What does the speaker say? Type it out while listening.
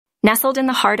Nestled in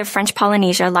the heart of French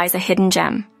Polynesia lies a hidden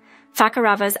gem,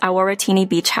 Fakarava's Auorotini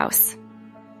beach house.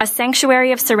 A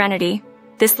sanctuary of serenity,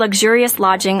 this luxurious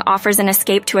lodging offers an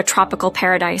escape to a tropical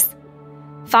paradise.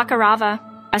 Fakarava,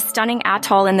 a stunning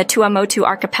atoll in the Tuamotu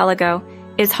archipelago,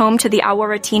 is home to the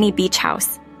Auorotini beach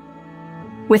house.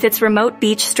 With its remote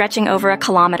beach stretching over a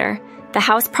kilometer, the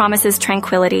house promises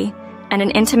tranquility and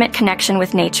an intimate connection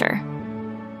with nature.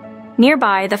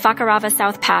 Nearby, the Fakarava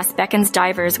South Pass beckons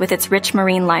divers with its rich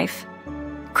marine life.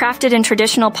 Crafted in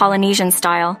traditional Polynesian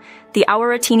style, the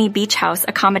Auorotini beach house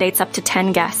accommodates up to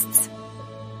 10 guests.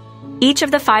 Each of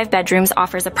the 5 bedrooms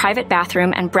offers a private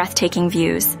bathroom and breathtaking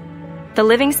views. The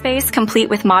living space, complete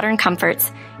with modern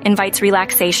comforts, invites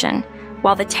relaxation,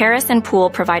 while the terrace and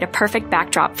pool provide a perfect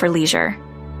backdrop for leisure.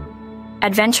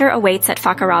 Adventure awaits at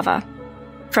Fakarava.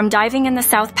 From diving in the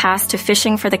South Pass to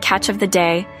fishing for the catch of the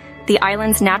day, the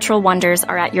island's natural wonders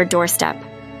are at your doorstep.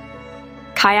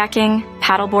 Kayaking,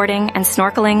 paddleboarding, and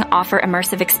snorkeling offer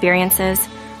immersive experiences,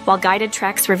 while guided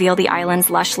treks reveal the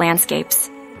island's lush landscapes.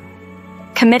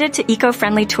 Committed to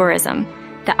eco-friendly tourism,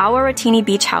 the Auorotini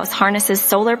beach house harnesses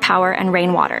solar power and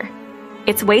rainwater.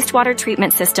 Its wastewater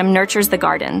treatment system nurtures the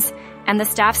gardens, and the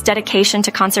staff's dedication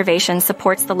to conservation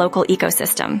supports the local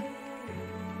ecosystem.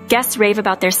 Guests rave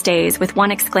about their stays, with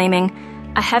one exclaiming,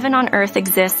 "A heaven on earth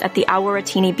exists at the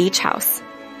Auorotini beach house."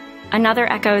 Another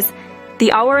echoes,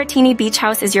 "The Auorotini beach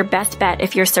house is your best bet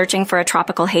if you're searching for a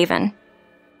tropical haven."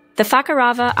 The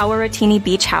Fakarava Auorotini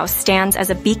beach house stands as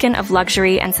a beacon of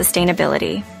luxury and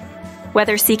sustainability.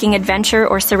 Whether seeking adventure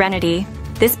or serenity,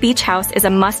 this beach house is a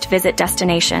must-visit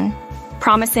destination,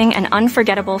 promising an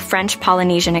unforgettable French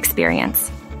Polynesian experience.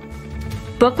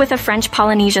 Book with a French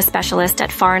Polynesia specialist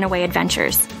at Far and Away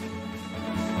Adventures.